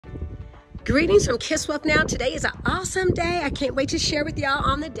Greetings from Kiss Wealth Now. Today is an awesome day. I can't wait to share with y'all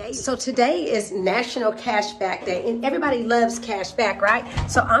on the day. So today is National Cashback Day, and everybody loves cash back, right?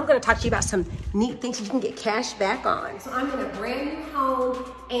 So I'm going to talk to you about some neat things that you can get cash back on. So I'm in a brand new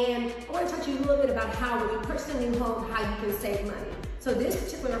home, and I want to talk to you a little bit about how when you purchase a new home, how you can save money. So this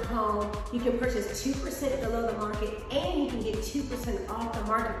particular home, you can purchase 2% below the market, and you can get 2% off the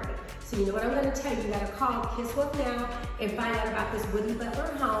market rate. So you know what I'm going to tell you. You got to call Kiss Wealth Now and find out about this Woody Butler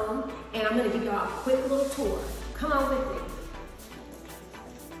home, and I'm going to give y'all a quick little tour. Come on with me.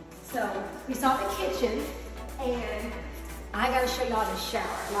 So we saw the kitchen, and I got to show y'all the shower.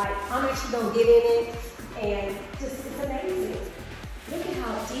 Like, I'm actually going to get in it, and just, it's amazing. Look at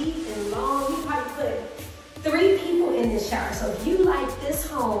how deep and long. You probably put 3 people in this shower. So if you like this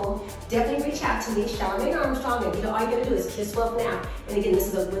home, definitely reach out to me, Chalamaine Armstrong, and all you gotta do is Kiss Wealth Now. And again,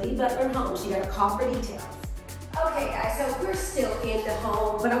 this is a Woody Butler home, so you gotta call for details. Okay guys, so we're still in the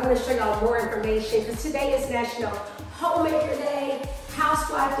home, but I'm gonna show y'all more information because today is National Homemaker Day,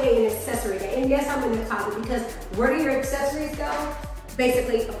 Housewife Day, and Accessory Day. And yes, I'm in the closet because where do your accessories go?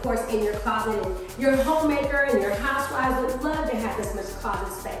 Basically, of course, in your closet. And your homemaker and your housewives would love to have this much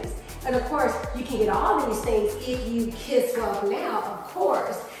closet space. And of course, you can get all these things if you Kiss Wealth Now, of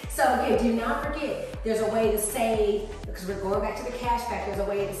course. So again, do not forget, there's a way to save, because we're going back to the cash back, there's a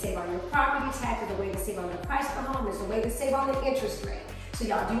way to save on your property tax, there's a way to save on the price of the home, there's a way to save on the interest rate. So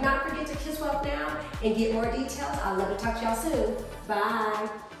y'all do not forget to Kiss Wealth Now and get more details. I'd love to talk to y'all soon. Bye.